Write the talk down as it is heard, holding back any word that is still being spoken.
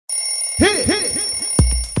Talk.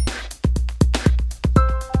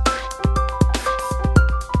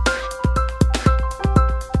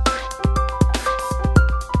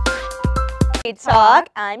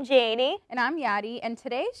 I'm Janie. And I'm Yadi. And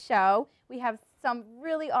today's show, we have some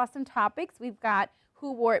really awesome topics. We've got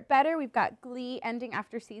Who Wore It Better, we've got Glee ending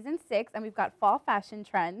after season 6, and we've got fall fashion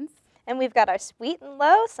trends. And we've got our sweet and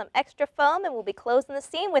low, some extra foam, and we'll be closing the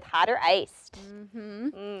scene with hot or iced.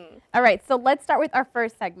 All right, so let's start with our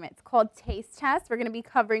first segment. It's called Taste Test. We're going to be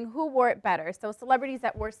covering Who Wore It Better, so celebrities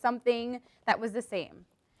that wore something that was the same.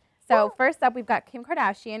 So first up, we've got Kim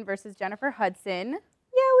Kardashian versus Jennifer Hudson.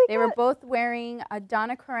 They were both wearing a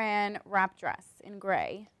Donna Karan wrap dress in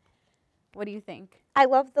gray. What do you think? I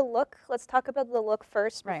love the look. Let's talk about the look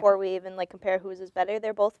first before we even compare whose is better.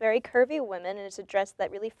 They're both very curvy women, and it's a dress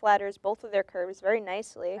that really flatters both of their curves very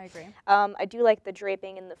nicely. I agree. I do like the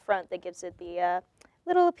draping in the front that gives it the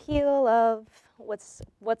little appeal of what's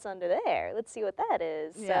under there. Let's see what that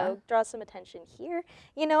is. Yeah. So draw some attention here.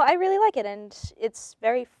 You know, I really like it, and it's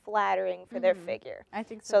very flattering for their figure. I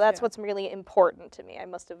think so. So that's what's really important to me. I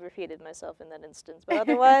must have repeated myself in that instance, but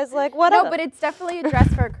otherwise, whatever. No, but it's definitely a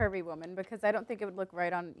dress for a curvy woman because I don't think it would look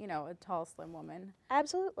right on, a tall, slim woman.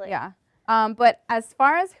 Absolutely. Yeah. But as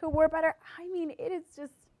far as who wore better, I mean, it is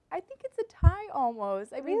just, I think it's a tie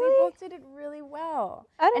almost. I mean, they both did it really well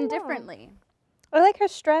and differently. I like her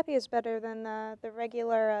strappies better than the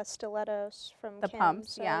regular stilettos from the Kim.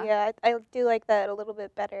 pumps. So, yeah, I do like that a little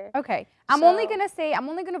bit better. Okay, I'm only gonna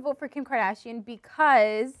vote for Kim Kardashian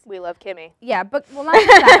because we love Kimmy. Yeah, but well, not just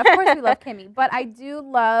that. Of course, we love Kimmy, but I do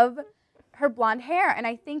love her blonde hair, and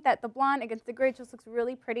I think that the blonde against the gray just looks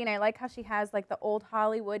really pretty. And I like how she has like the old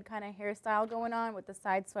Hollywood kind of hairstyle going on with the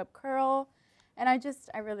side swept curl, and I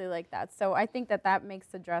really like that. So I think that makes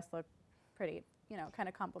the dress look pretty, kind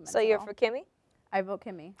of complimentary. So you're for Kimmy? I vote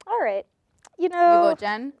Kimmy. All right. You vote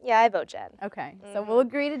Jen? Yeah, I vote Jen. Okay, so we'll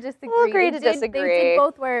agree to disagree. We'll agree to disagree. They did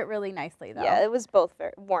both wear it really nicely, though. Yeah, it was both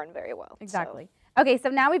worn very well. Exactly. So. Okay, so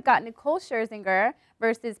now we've got Nicole Scherzinger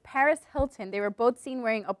versus Paris Hilton. They were both seen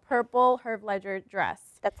wearing a purple Herb Ledger dress.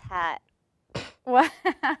 That's hot. What?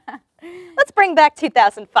 Let's bring back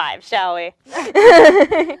 2005, shall we?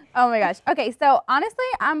 Oh my gosh. Okay, so honestly,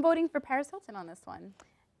 I'm voting for Paris Hilton on this one.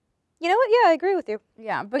 You know what? Yeah, I agree with you.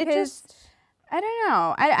 Yeah, because I don't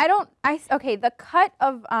know. Okay, the cut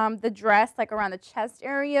of the dress, like around the chest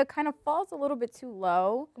area, kind of falls a little bit too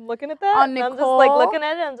low. I'm looking at that. On Nicole. I'm just looking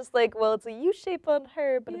at it. I'm just well, it's a U shape on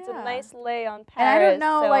her, but it's a nice lay on Paris. And I don't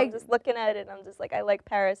know, so I'm just looking at it. And I'm just I like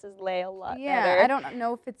Paris's lay a lot better. Yeah, I don't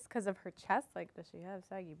know if it's because of her chest. Like, does she have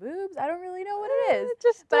saggy boobs? I don't really know what it is.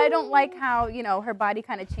 But I don't like how her body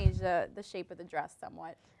kind of changed the shape of the dress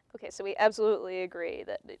somewhat. Okay, so we absolutely agree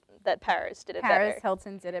that Paris did it better. Paris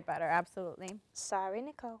Hilton did it better, absolutely. Sorry,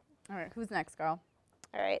 Nicole. All right, who's next, girl?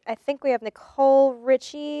 All right, I think we have Nicole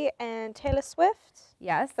Richie and Taylor Swift.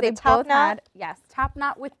 Yes, they both had top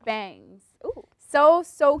knot with bangs. Ooh, so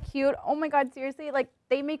cute. Oh my God, seriously,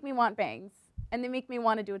 they make me want bangs, and they make me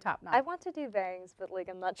want to do a top knot. I want to do bangs, but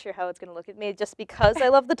I'm not sure how it's gonna look at me just because I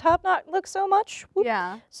love the top knot look so much. Whoop.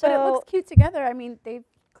 Yeah, so but it looks cute together. I mean, they've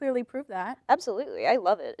clearly prove that. Absolutely. I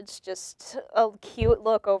love it. It's just a cute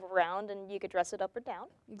look over round, and you could dress it up or down.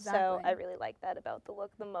 Exactly. So I really like that about the look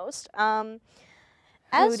the most. Who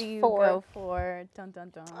do you go for? Dun, dun,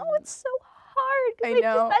 dun. Oh, it's so hard. I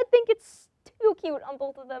know. I think it's too cute on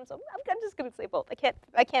both of them, so I'm just going to say both. I can't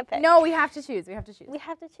pick. No, we have to choose. We have to choose. We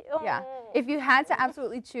have to choose. Oh. Yeah. If you had to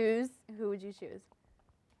absolutely choose, who would you choose?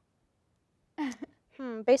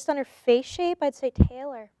 Based on her face shape, I'd say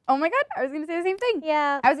Taylor. Oh my God, I was going to say the same thing.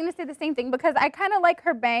 Yeah. I was going to say the same thing because I kind of like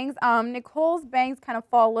her bangs. Nicole's bangs kind of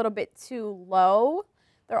fall a little bit too low.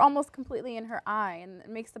 They're almost completely in her eye, and it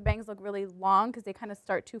makes the bangs look really long because they kind of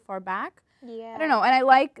start too far back. Yeah. I don't know, and I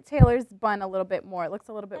like Taylor's bun a little bit more. It looks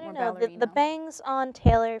a little bit more ballerina. The bangs on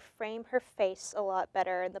Taylor frame her face a lot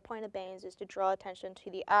better, and the point of bangs is to draw attention to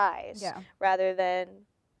the eyes rather than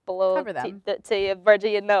below to your verge of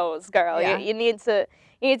your nose, girl. Yeah. You need to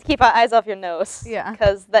keep our eyes off your nose. Yeah.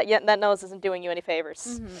 Because that nose isn't doing you any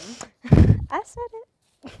favors. I said it.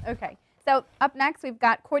 Okay. So up next, we've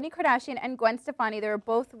got Kourtney Kardashian and Gwen Stefani. They were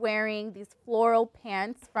both wearing these floral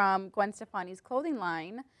pants from Gwen Stefani's clothing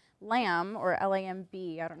line, Lamb, or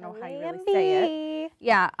L-A-M-B. I don't know how you really say it.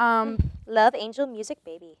 Yeah. Love Angel Music,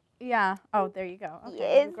 baby. Yeah. Oh, there you go.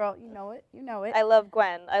 Okay, yes. Girl, you know it. You know it. I love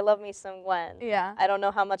Gwen. I love me some Gwen. Yeah. I don't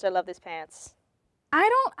know how much I love these pants. I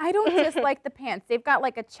don't just like the pants. They've got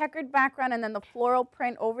like a checkered background and then the floral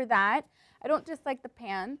print over that. I don't just like the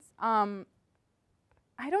pants.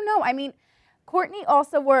 I don't know. I mean, Kourtney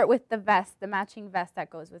also wore it with the vest, the matching vest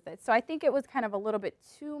that goes with it. So I think it was kind of a little bit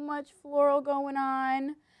too much floral going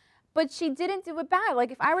on. But she didn't do it bad.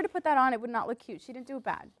 Like, if I were to put that on, it would not look cute. She didn't do it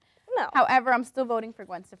bad. No. However, I'm still voting for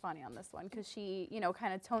Gwen Stefani on this one because she, you know,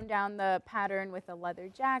 kind of toned down the pattern with a leather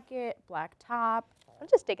jacket, black top. I'm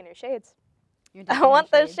just digging her shades. I want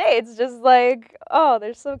those shades. Just like, oh,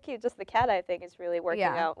 they're so cute. Just the cat eye thing is really working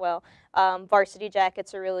out well. Varsity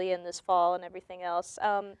jackets are really in this fall and everything else.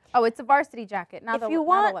 Oh, it's a varsity jacket, not a leather jacket. If you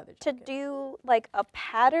want to do like a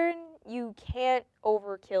pattern, you can't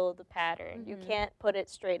overkill the pattern. You can't put it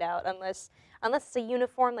straight out unless it's a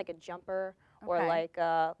uniform, like a jumper or like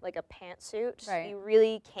a pantsuit. Right. You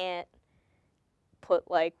really can't put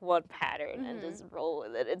like one pattern and just roll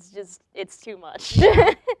with it. It's too much.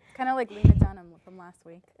 Kind of like Lena Dunham from last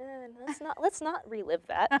week. Let's not relive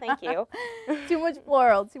that. Thank you. Too much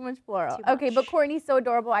floral. Too much floral. Okay, but Courtney's so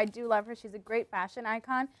adorable. I do love her. She's a great fashion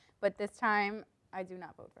icon. But this time, I do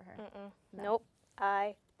not vote for her. No. Nope.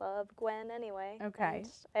 I love Gwen anyway. Okay.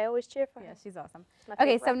 I always cheer for her. Yeah, she's awesome.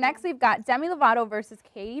 Okay, so next we've got Demi Lovato versus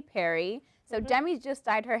Katy Perry. So Demi just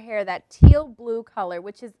dyed her hair that teal blue color,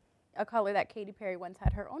 which is a color that Katy Perry once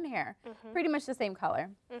had her own hair. Pretty much the same color.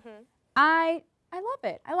 I love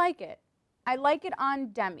it. I like it. I like it on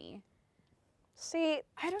Demi. See,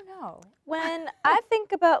 I don't know. When I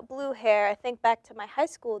think about blue hair, I think back to my high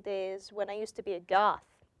school days when I used to be a goth.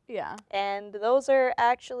 Yeah. And those are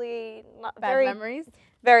actually not bad memories.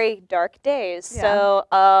 Very dark days. Yeah. So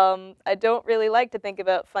I don't really like to think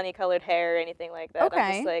about funny colored hair or anything like that. Okay.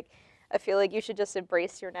 I'm just like, I feel like you should just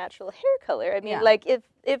embrace your natural hair color. I mean, like if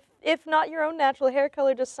not your own natural hair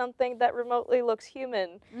color, just something that remotely looks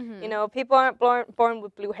human. You know, people aren't born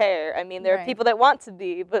with blue hair. I mean, there are people that want to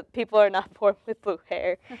be, but people are not born with blue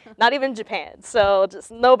hair. Not even Japan. So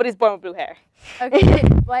just nobody's born with blue hair. Okay,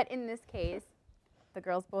 but in this case, the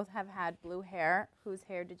girls both have had blue hair. Whose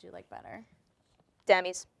hair did you like better?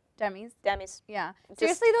 Demi's. Demi's? Yeah.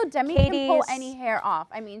 Seriously though, Demi can pull any hair off.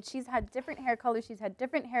 I mean, she's had different hair colors, she's had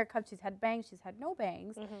different haircuts, she's had bangs, she's had no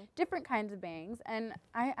bangs, different kinds of bangs, and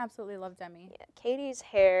I absolutely love Demi. Yeah, Katie's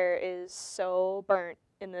hair is so burnt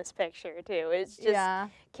in this picture too. It's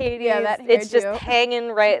just Katie's, it's just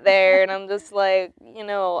hanging right there, and I'm just like, you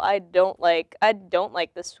know, I don't like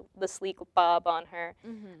the sleek bob on her.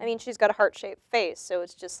 I mean, she's got a heart-shaped face, so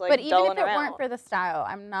it's just like. But even if it weren't for the style,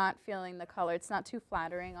 I'm not feeling the color. It's not too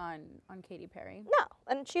flattering on Katy Perry. No,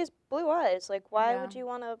 and she has blue eyes. Like, why would you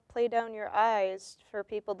want to play down your eyes for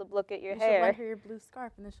people to look at your hair? You should lend her your blue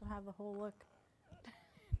scarf, and then she'll have the whole look.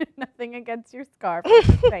 Nothing against your scarf, I'm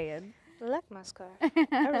just saying. I like my scarf.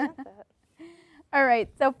 I resent that. All right,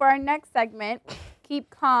 so for our next segment,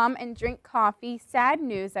 keep calm and drink coffee. Sad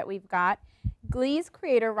news that we've got. Glee's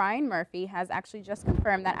creator, Ryan Murphy, has actually just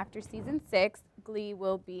confirmed that after season 6, Glee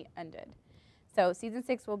will be ended. So season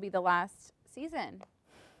 6 will be the last season.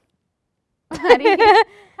 How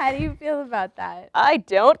do you feel about that? I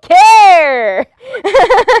don't care.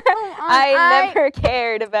 I never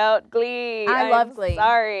cared about Glee. I love Glee.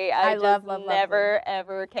 Sorry, I love never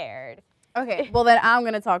ever cared. Okay, well then I'm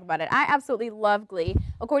gonna talk about it. I absolutely love Glee.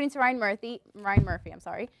 According to Ryan Murphy,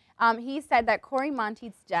 he said that Cory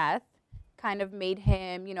Monteith's death kind of made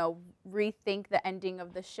him, you know, rethink the ending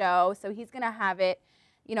of the show. So he's gonna have it,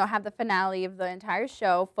 you know, have the finale of the entire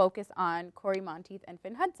show focus on Cory Monteith and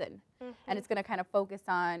Finn Hudson. And it's going to kind of focus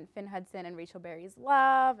on Finn Hudson and Rachel Berry's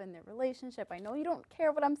love and their relationship. I know you don't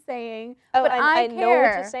care what I'm saying, but I care. know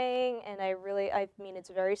what you're saying, and I mean, it's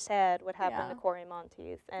very sad what happened to Cory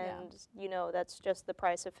Monteith. And, you know, that's just the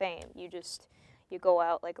price of fame. You go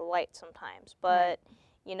out like a light sometimes. But,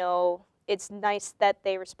 you know, it's nice that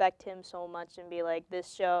they respect him so much and be like,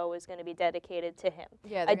 this show is going to be dedicated to him.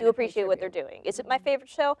 Yeah, I do appreciate what they're doing. Is it my favorite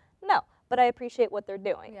show? No, but I appreciate what they're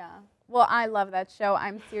doing. Yeah. Well, I love that show.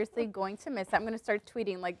 I'm seriously going to miss it. I'm going to start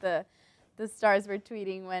tweeting like the stars were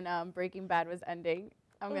tweeting when Breaking Bad was ending.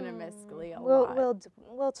 I'm going to miss Glee a lot.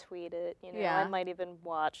 We'll tweet it. You know, I might even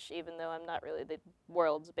watch, even though I'm not really the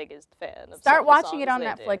world's biggest fan of Start watching it on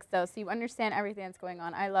Netflix, though, so you understand everything that's going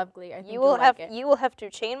on. I love Glee. I think you will have to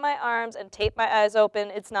chain my arms and tape my eyes open.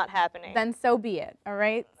 It's not happening. Then so be it, all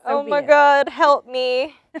right? Oh, my God, help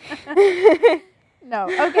me. No,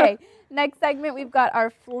 okay. Next segment, we've got our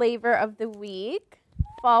flavor of the week.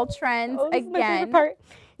 Fall trends again. This is my favorite part.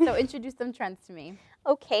 So introduce some trends to me.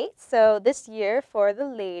 Okay, so this year for the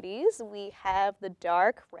ladies, we have the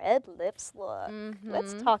dark red lips look.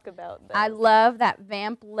 Let's talk about this. I love that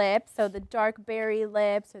vamp lip, so the dark berry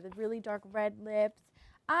lips or the really dark red lips.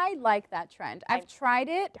 I like that trend. I've tried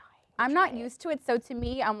it. I'm not used to it, so to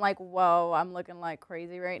me, I'm like, whoa, I'm looking like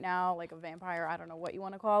crazy right now, like a vampire. I don't know what you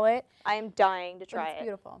want to call it. I am dying to try it. It's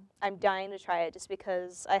beautiful. I'm dying to try it just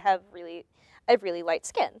because I have I have really light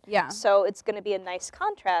skin. Yeah. So it's going to be a nice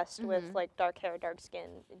contrast with like dark hair, dark skin.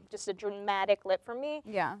 Just a dramatic lip for me.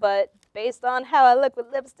 Yeah. But based on how I look with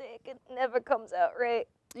lipstick, it never comes out right.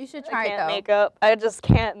 You should try it though. I can't make up. I just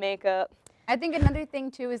can't make up. I think another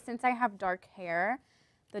thing too is since I have dark hair,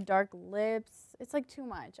 the dark lips, it's like too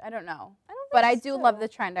much. I don't know. But I do love the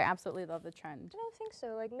trend. I absolutely love the trend. I don't think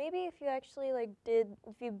so. Like maybe if you actually like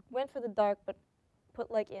if you went for the dark but put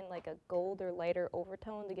like in like a gold or lighter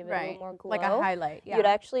overtone to give it a little more glow. Like a highlight, yeah. You'd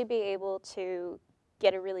actually be able to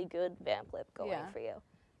get a really good vamp lip going for you.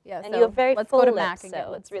 Yeah, and you have very full lips,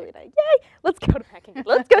 so it's really nice. Yay! Let's go to MAC and get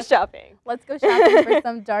let's go shopping. Let's go shopping for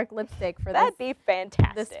some dark lipstick for That'd be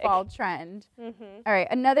fantastic. This fall trend. All right,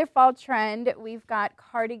 another fall trend, we've got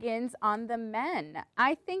cardigans on the men.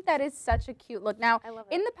 I think that is such a cute look. Now,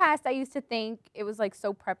 in the past, I used to think it was like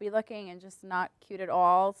so preppy looking and just not cute at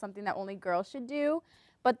all, something that only girls should do.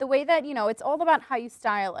 But the way that, you know, it's all about how you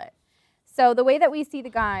style it. So the way that we see the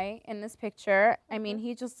guy in this picture, I mean,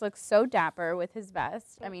 he just looks so dapper with his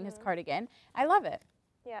vest, I mean, his cardigan. I love it.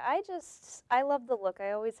 Yeah, I love the look.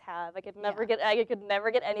 I always have. I could never get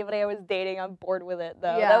anybody I was dating on board with it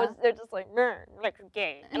though. They're just like, like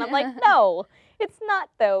gay. And I'm like, no, it's not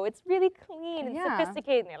though. It's really clean and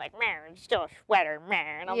sophisticated. And they're like, it's still a sweater,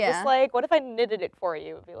 And I'm just like, what if I knitted it for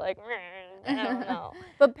you? It'd be like, I don't know.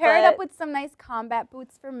 But pair it up with some nice combat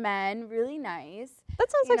boots for men, really nice.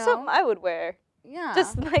 That sounds like something I would wear. Yeah.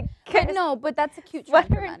 Just like but that's a cute trend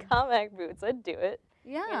for sweater and combat boots. I'd do it.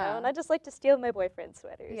 Yeah. You know, and I just like to steal my boyfriend's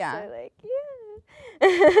sweaters. Yeah. So like,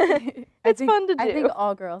 it's fun to do. I think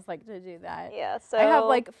all girls like to do that. Yeah, so I have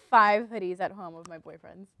like 5 hoodies at home of my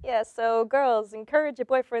boyfriend's. Yeah, so girls, encourage your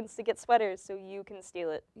boyfriends to get sweaters so you can steal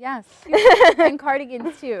it. Yes. And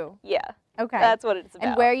cardigans too. Yeah. Okay. That's what it's about.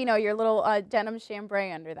 And wear, you know, your little denim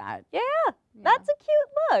chambray under that. Yeah. That's a cute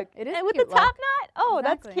look. It is and a with cute the top look. knot. Oh,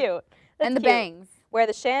 Exactly. that's cute. And the bangs. Wear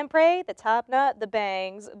the chambray, the top knot, the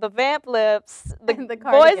bangs, the vamp lips, the boy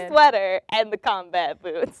cardigan. sweater, and the combat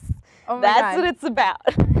boots. Oh my That's God. what it's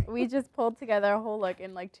about. We just pulled together a whole look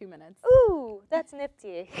in like 2 minutes. Ooh, that's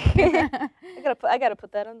nifty. I gotta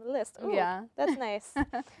put that on the list. Ooh, yeah. That's nice.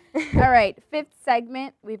 All right, 5th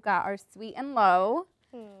segment, we've got our sweet and low.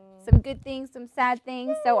 Some good things, some sad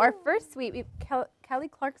things. So our first sweet, Kelly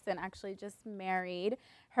Clarkson actually just married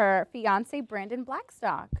her fiance, Brandon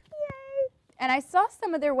Blackstock. Yay! And I saw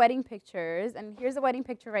some of their wedding pictures, and here's a wedding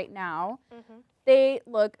picture right now. They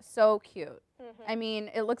look so cute. I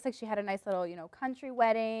mean, it looks like she had a nice little, you know, country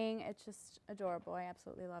wedding. It's just adorable. I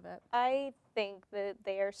absolutely love it. I think that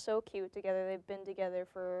they are so cute together. They've been together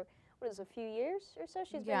for, what is it, a few years or so?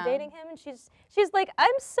 She's been dating him, and she's like,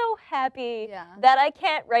 I'm so happy that I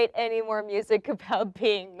can't write any more music about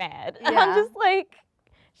being mad. I'm just like,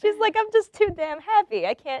 she's like, I'm just too damn happy.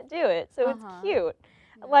 I can't do it. So it's cute.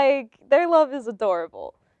 Like, their love is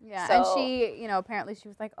adorable. Yeah, so. And she, you know, apparently she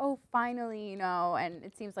was like, oh, finally, you know, and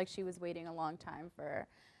it seems like she was waiting a long time for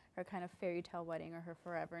her kind of fairy tale wedding or her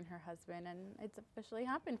forever and her husband, and it's officially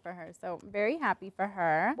happened for her. So I'm very happy for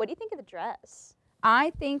her. What do you think of the dress?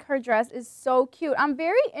 I think her dress is so cute. I'm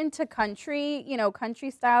very into country, you know,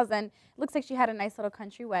 country styles, and it looks like she had a nice little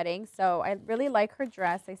country wedding. So I really like her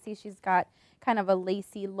dress. I see she's got kind of a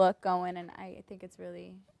lacy look going, and I think it's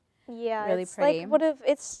really... Yeah, really it's pretty. like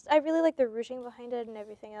I really like the ruching behind it and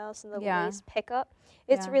everything else, and the lace pickup.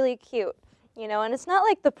 It's really cute, you know. And it's not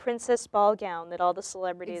like the princess ball gown that all the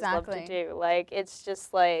celebrities love to do. Like, it's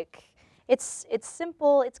just like it's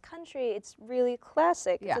simple, it's country, it's really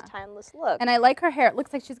classic. It's a timeless look. And I like her hair. It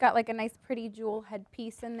looks like she's got like a nice pretty jewel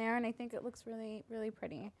headpiece in there, and I think it looks really, really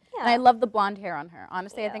pretty. Yeah. And I love the blonde hair on her.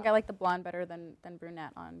 Honestly, I think I like the blonde better than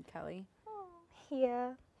brunette on Kelly. Oh,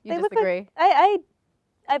 yeah. You disagree?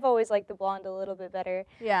 I've always liked the blonde a little bit better.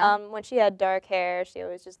 Yeah. When she had dark hair, she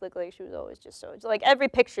always just looked like she was always just so, like every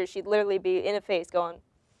picture, she'd literally be in a face going.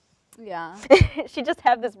 Yeah. She'd just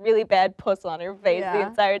have this really bad puss on her face the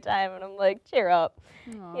entire time, and I'm like, cheer up.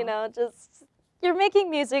 Aww. You know, just, you're making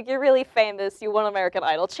music, you're really famous, you won American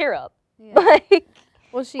Idol, cheer up. Yeah. Like,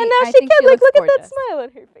 well, she, and now I she think can, she like, look gorgeous. at that smile on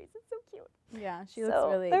her face. It's so cute. Yeah, she looks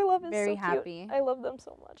really their love is very so happy. Cute. I love them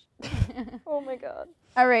so much. Oh my God.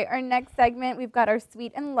 All right, our next segment, we've got our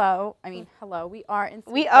sweet and low. I mean, hello, we are in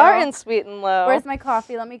sweet. We are in sweet and low. Where's my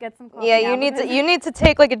coffee? Let me get some coffee. Yeah, you need to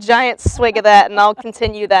take like a giant swig of that, and I'll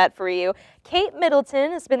continue that for you. Kate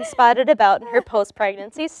Middleton has been spotted about in her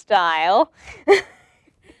post-pregnancy style.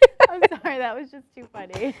 I'm sorry, that was just too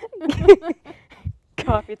funny.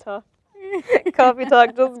 Coffee talk. Coffee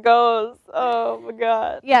talk just goes. Oh my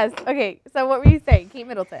god. Yes. Okay. So what were you saying? Kate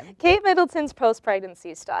Middleton. Kate Middleton's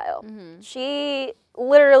post-pregnancy style. She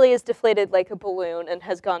literally is deflated like a balloon and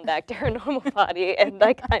has gone back to her normal body, and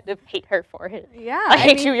I kind of hate her for it. Yeah. I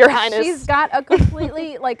hate you, Your Highness. She's got a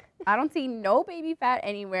completely, like, I don't see no baby fat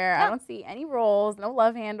anywhere. I don't see any rolls, no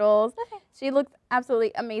love handles. She looks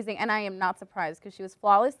absolutely amazing, and I am not surprised because she was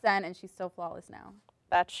flawless then, and she's so flawless now.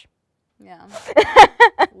 Batch. Yeah.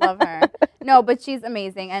 Love her. No, but she's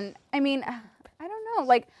amazing. And, I mean, I don't know.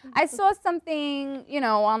 Like, I saw something, you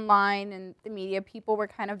know, online and the media. People were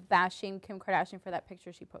kind of bashing Kim Kardashian for that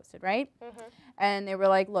picture she posted, right? And they were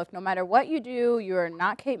like, look, no matter what you do, you're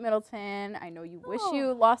not Kate Middleton. I know you wish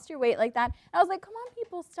you lost your weight like that. And I was like, come on,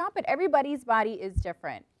 people, stop it. Everybody's body is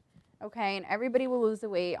different. Okay, and everybody will lose the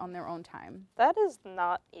weight on their own time. That is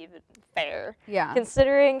not even fair. Yeah.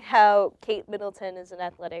 Considering how Kate Middleton is an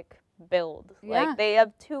athletic build. Yeah. Like, they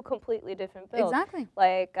have two completely different builds. Exactly.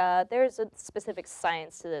 Like, there's a specific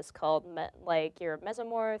science to this called, like, you're a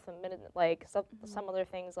mesomorph, like, some other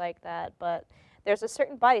things like that. But there's a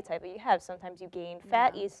certain body type that you have. Sometimes you gain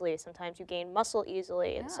fat easily, sometimes you gain muscle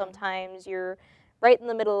easily, and sometimes you're right in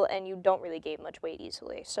the middle and you don't really gain much weight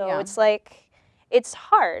easily. So it's like, it's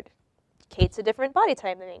hard. Kate's a different body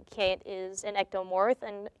type. I mean, Kate is an ectomorph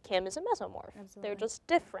and Kim is a mesomorph. Absolutely. They're just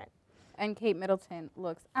different. And Kate Middleton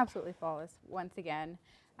looks absolutely flawless once again.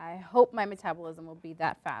 I hope my metabolism will be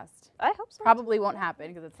that fast. I hope so. Probably won't happen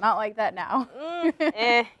because it's not like that now.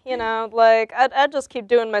 You know, like, I'd just keep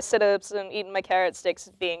doing my sit-ups and eating my carrot sticks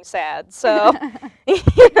being sad. So,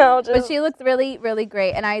 you know. But she looks really, really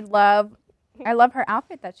great. And I love her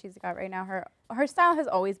outfit that she's got right now. Her style has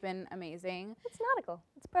always been amazing. It's nautical.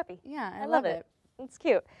 It's preppy. Yeah, I love it. It's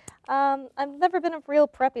cute. I've never been a real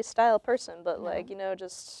preppy style person, but like, you know,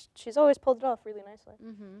 just she's always pulled it off really nicely.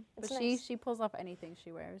 But nice. she pulls off anything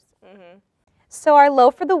she wears. So our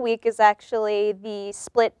low for the week is actually the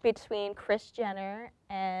split between Kris Jenner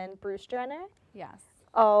and Bruce Jenner. Yes.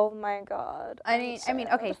 Oh my God. I mean,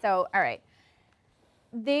 okay, so all right.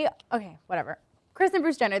 Whatever. Kris and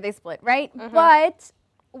Bruce Jenner, they split, right? But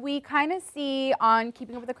we kind of see on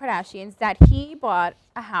Keeping Up with the Kardashians that he bought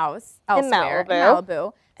a house elsewhere in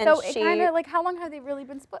Malibu. And so it kind of, like, how long have they really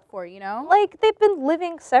been split for, you know? Like, they've been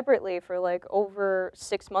living separately for, like, over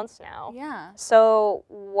 6 months now. Yeah. So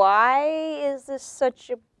why is this such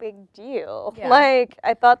a big deal? Yeah. Like,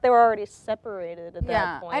 I thought they were already separated at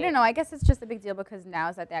that point. I don't know. I guess it's just a big deal because now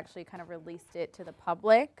is that they actually kind of released it to the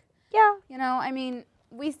public. Yeah. You know, I mean,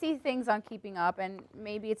 we see things on Keeping Up, and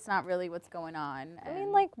maybe it's not really what's going on. I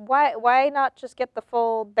mean, like, why not just get the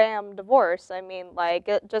full damn divorce? I mean, like,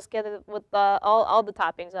 just get it with all the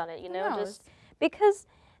toppings on it, you know? Just because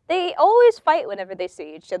they always fight whenever they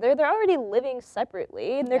see each other. They're already living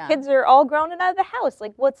separately, and their kids are all grown and out of the house.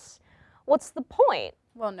 Like, what's the point?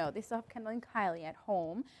 Well, no, they still have Kendall and Kylie at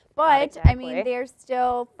home. But, I mean, they're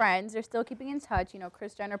still friends. They're still keeping in touch. You know,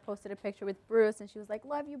 Kris Jenner posted a picture with Bruce, and she was like,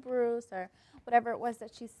 love you, Bruce, or whatever it was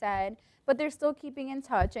that she said. But they're still keeping in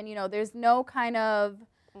touch. And, you know, there's no kind of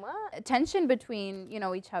tension between, you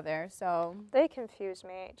know, each other. So they confuse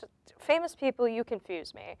me. Just famous people, you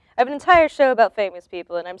confuse me. I have an entire show about famous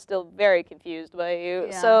people, and I'm still very confused by you.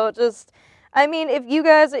 Yeah. So just... I mean, if you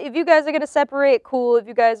guys are gonna separate, cool. If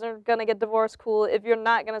you guys are gonna get divorced, cool. If you're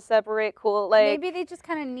not gonna separate, cool. Like, maybe they just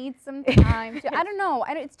kind of need some time to. I don't know.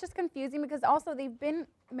 It's just confusing because also they've been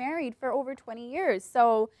married for over 20 years.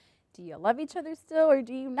 So, do you love each other still, or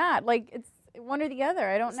do you not? Like, it's one or the other.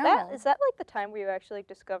 I don't know. Is that like the time where you actually like,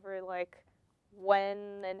 discover like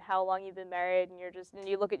when and how long you've been married, and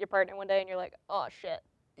you look at your partner one day and you're like, oh shit.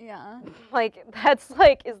 Yeah. Like, that's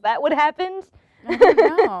like, is that what happened? I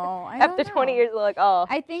don't know. After 20 years, they're like, oh,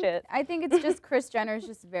 shit. I think it's just Kris Jenner's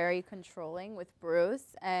just very controlling with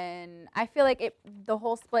Bruce, and I feel like the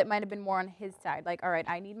whole split might have been more on his side. Like, all right,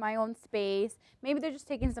 I need my own space. Maybe they're just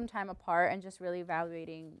taking some time apart and just really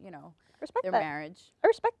evaluating, you know, their marriage. I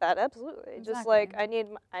respect that, absolutely. Exactly. Just like, I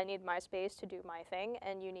need my space to do my thing,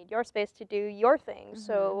 and you need your space to do your thing.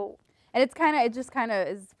 So, and it just kind of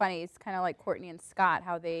is funny. It's kind of like Courtney and Scott,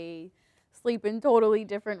 how they sleep in totally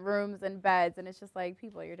different rooms and beds, and it's just like,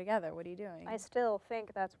 people, you're together. What are you doing? I still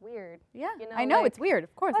think that's weird. Yeah, you know, I know, like, it's weird.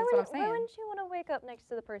 Of course, that's what I'm saying. Why wouldn't you want to wake up next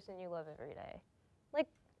to the person you love every day? Like,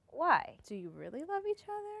 why? Do you really love each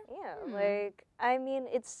other? Yeah, like, I mean,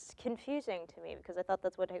 it's confusing to me because I thought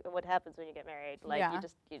that's what happens when you get married. Like,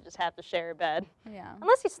 you just have to share a bed. Yeah.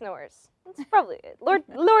 Unless he snores. That's probably it.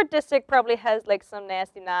 Lord Disick probably has like some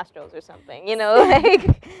nasty nostrils or something, you know, like.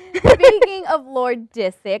 Speaking of Lord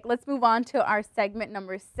Disick, let's move on to our segment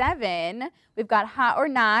number 7. We've got Hot or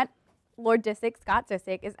Not. Lord Disick, Scott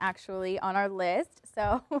Disick, is actually on our list.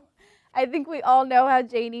 So I think we all know how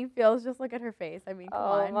Janie feels. Just look at her face. I mean, come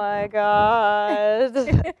on. Oh my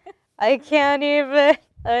God. I can't even.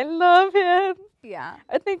 I love him. Yeah.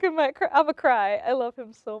 I think I might cry. I'm a cry. I love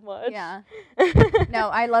him so much. Yeah. No,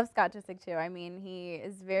 I love Scott Disick too. I mean, he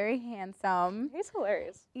is very handsome. He's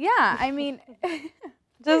hilarious. Yeah, I mean.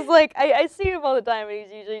 Just like, I see him all the time,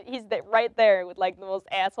 and he's right there with like the most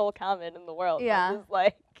asshole comment in the world. Yeah. I'm just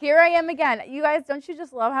like, here I am again. You guys, don't you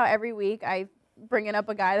just love how every week I bringing up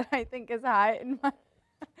a guy that I think is hot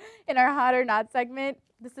in our hot or not segment?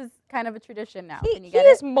 This is kind of a tradition now. Can you get it?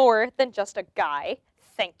 He is more than just a guy.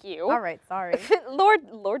 Thank you. All right, sorry. Lord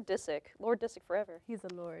Disick. Lord Disick forever. He's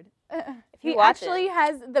a lord. He actually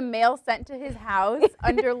has the mail sent to his house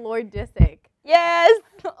under Lord Disick. Yes.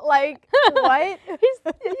 Like, what? He's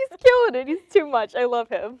killing it. He's too much. I love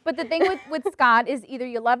him. But the thing with Scott is either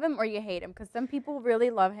you love him or you hate him, because some people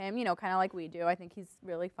really love him, you know, kind of like we do. I think he's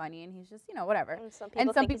really funny, and he's just, you know, whatever.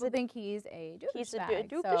 And some people think he's a douche. He's bag,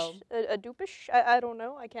 a doopish. A doopish. I don't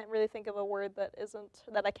know. I can't really think of a word that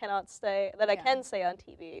I cannot say, that I can say on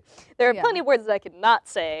TV. There are plenty of words that I cannot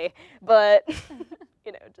say, but,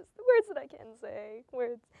 you know, just the words that I can say.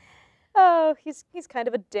 Words. Oh, he's kind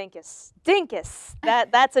of a dinkus. Dinkus.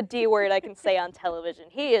 That's a D word I can say on television.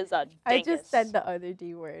 He is a dinkus. I just said the other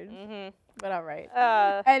D word. But all right.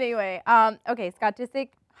 Anyway, okay, Scott Disick,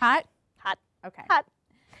 hot? Hot. Okay. Hot.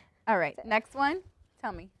 All right, next one.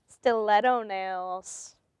 Tell me. Stiletto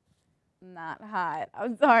nails. Not hot.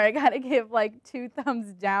 I'm sorry. I got to give like 2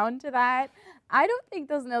 thumbs down to that. I don't think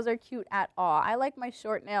those nails are cute at all. I like my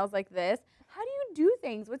short nails like this. How do you do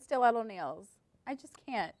things with stiletto nails? I just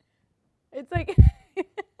can't. It's like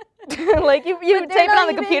like you tape it on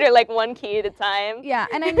the computer like one key at a time. Yeah,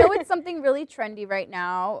 and I know it's something really trendy right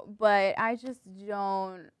now, but I just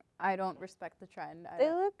don't respect the trend. They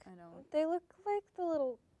look like the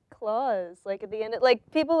little claws, like at the end. Like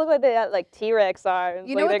people look like they got like T-Rex arms.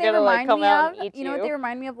 You know like what they're they gonna like remind come me out of? and eat You know what they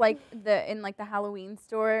remind me of? Like in the Halloween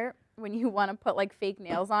store when you want to put like fake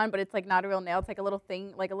nails on, but it's like not a real nail. It's like a little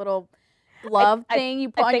thing, like a little glove thing you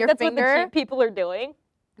put on your finger. I think that's what the cheap people are doing.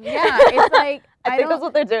 Yeah, it's like I think that's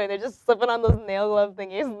what they're doing. They're just slipping on those nail glove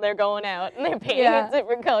thingies and they're going out and they're painting in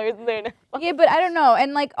different colors. And yeah, but I don't know.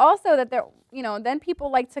 And like also that they're, you know, then people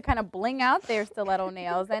like to kind of bling out their stiletto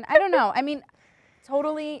nails. And I don't know. I mean,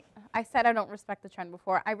 totally, I said I don't respect the trend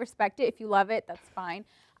before. I respect it. If you love it, that's fine.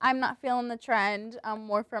 I'm not feeling the trend. I'm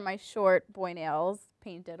more for my short boy nails,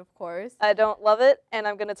 painted, of course. I don't love it, and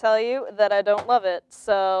I'm gonna tell you that I don't love it.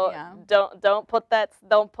 So don't put that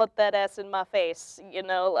ass in my face. You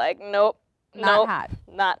know, like nope. Not hot.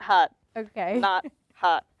 Not hot. Okay. Not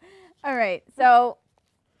hot. All right. So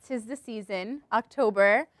 'tis the season,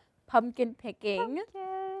 October, pumpkin picking.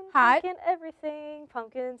 Hot. Pumpkin everything.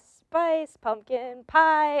 Pumpkin spice. Pumpkin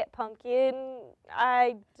pie. Pumpkin.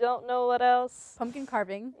 I don't know what else. Pumpkin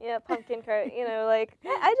carving. Yeah, pumpkin carving. You know, like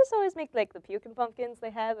I just always make like the pumpkin pumpkins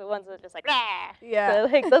they have. The ones that are just like ah. Yeah.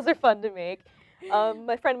 So, like those are fun to make.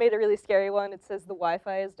 My friend made a really scary one. It says the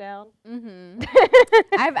Wi-Fi is down.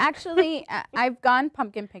 I've gone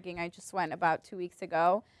pumpkin picking. I just went about 2 weeks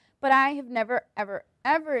ago, but I have never, ever,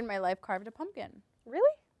 ever in my life carved a pumpkin.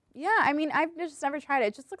 Really? Yeah, I mean, I've just never tried it.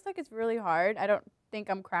 It just looks like it's really hard. I don't think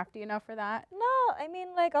I'm crafty enough for that. No, I mean,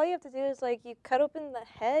 like, all you have to do is, like, you cut open the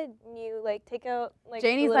head and you, like, take out, like,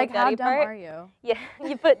 Janie's the little like, how dumb part. are you? Yeah,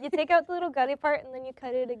 you take out the little gutty part and then you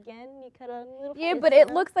cut it again and you cut out a little Yeah, but it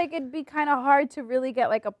looks like it'd be kind of hard to really get,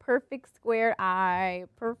 like, a perfect square eye,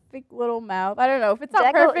 perfect little mouth. I don't know. If it's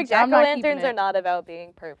not perfect, I'm not keeping it. Jack-o'-lanterns are not about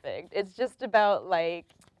being perfect. It's just about, like,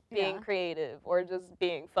 being creative or just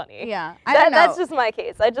being funny. Yeah, I don't know. That's just my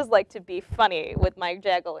case. I just like to be funny with my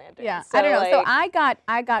jack-o'-lanterns. Yeah, so I don't know. Like, so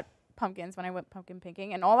I got pumpkins when I went pumpkin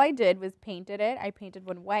picking, and all I did was painted it. I painted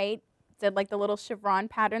one white, did like the little chevron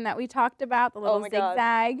pattern that we talked about, the little zigzag.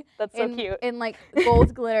 God. That's so cute. And like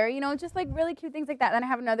gold glitter, you know, just like really cute things like that. Then I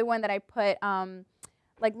have another one that I put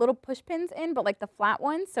like little push pins in, but like the flat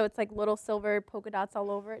ones. So it's like little silver polka dots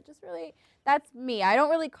all over it. Just really, that's me. I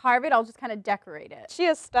don't really carve it. I'll just kind of decorate it. She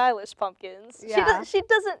has stylish pumpkins. Yeah. She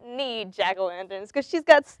doesn't need jack-o'-lanterns because she's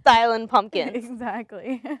got styling pumpkins.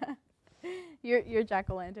 Exactly. You're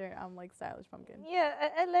jack-o'-lantern. I'm like stylish pumpkin. Yeah,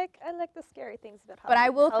 I like the scary things about Halloween. But I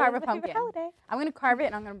will carve a my pumpkin. I'm gonna carve it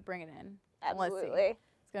and I'm gonna bring it in. Absolutely. Let's see.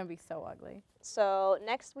 It's gonna be so ugly. So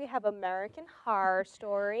next we have American Horror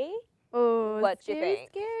Story. Oh, what do you think?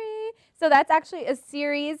 Scary. So that's actually a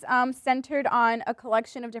series centered on a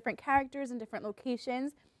collection of different characters in different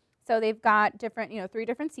locations. So they've got different, 3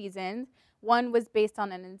 different seasons. One was based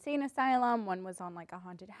on an insane asylum. One was on like a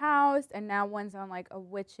haunted house, and now one's on like a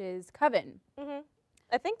witch's coven.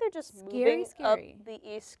 I think they're just moving up the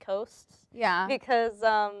East Coast. Yeah. Because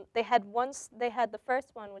they had the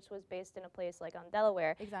first one, which was based in a place like on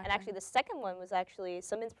Delaware. Exactly. And actually the second one was actually,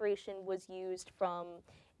 some inspiration was used from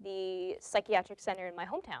the psychiatric center in my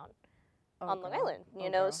hometown. On Long Island, you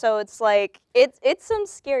know, so it's like it's some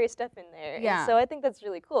scary stuff in there. Yeah. And so I think that's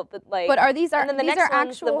really cool. But like, are these and then the these next are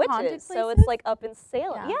one's actual the witches, haunted places? so it's like up in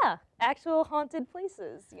Salem. Yeah, actual haunted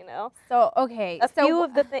places. You know. So okay, a few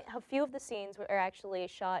of the scenes are actually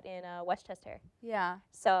shot in Westchester. Yeah.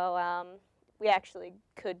 So we actually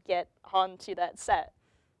could get onto that set.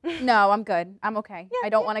 No, I'm good. I'm okay. I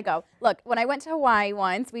don't want to go. Look, when I went to Hawaii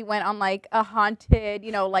once, we went on like a haunted,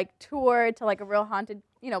 you know, like tour to like a real haunted,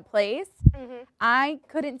 you know, place. I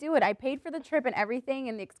couldn't do it. I paid for the trip and everything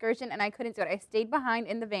and the excursion, and I couldn't do it. I stayed behind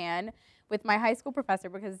in the van with my high school professor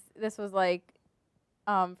because this was like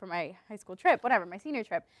for my high school trip, whatever, my senior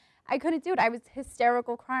trip. I couldn't do it. I was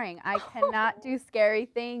hysterical crying. I cannot do scary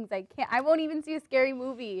things. I can't. I won't even see a scary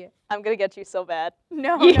movie. I'm gonna get you so bad.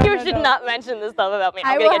 No, you should not mention this stuff about me.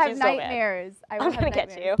 I'm gonna get you so bad. I'm gonna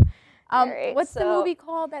get you. Right, what's the movie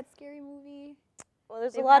called? That scary movie? Well,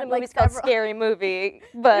 there's a lot of movies called Scary Movie,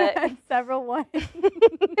 but several ones.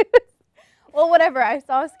 Well, whatever. I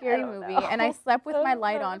saw a scary movie, and I slept with my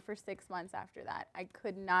light on for 6 months after that. I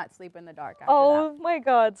could not sleep in the dark after that. Oh my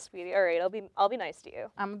God, sweetie. All right, I'll be nice to you.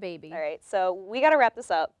 I'm a baby. All right, so we gotta wrap this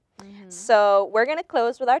up. So we're gonna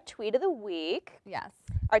close with our tweet of the week. Yes.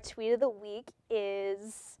 Our tweet of the week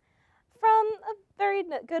is from a very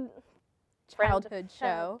good childhood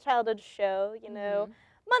show. You know.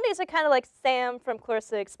 Mondays are kind of like Sam from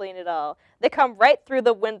Clarissa Explain It All. They come right through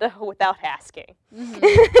the window without asking.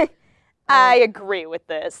 I agree with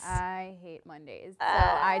this. I hate Mondays, so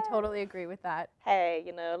I totally agree with that. Hey,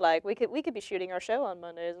 you know, like we could be shooting our show on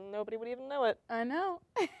Mondays and nobody would even know it. I know.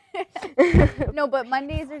 No, but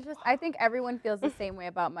Mondays are just, I think everyone feels the same way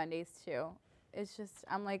about Mondays too. It's just,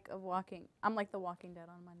 I'm like The Walking Dead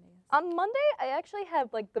on Mondays. On Monday, I actually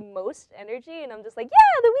have like the most energy and I'm just like,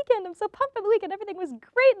 yeah, the weekend, I'm so pumped for the weekend, everything was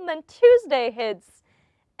great, and then Tuesday hits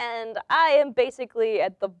and I am basically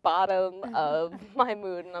at the bottom of my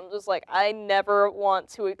mood, and I'm just like, I never want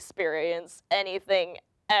to experience anything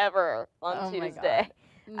ever on Tuesday.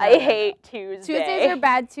 No, I hate Tuesday. Tuesdays are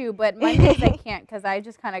bad too, but Mondays I can't because I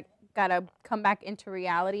just kind of got to come back into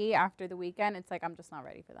reality after the weekend. It's like I'm just not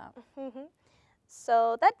ready for that.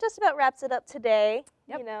 So that just about wraps it up today.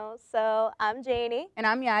 You know, so I'm Janie. And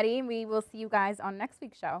I'm Yadi, and we will see you guys on next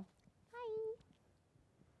week's show.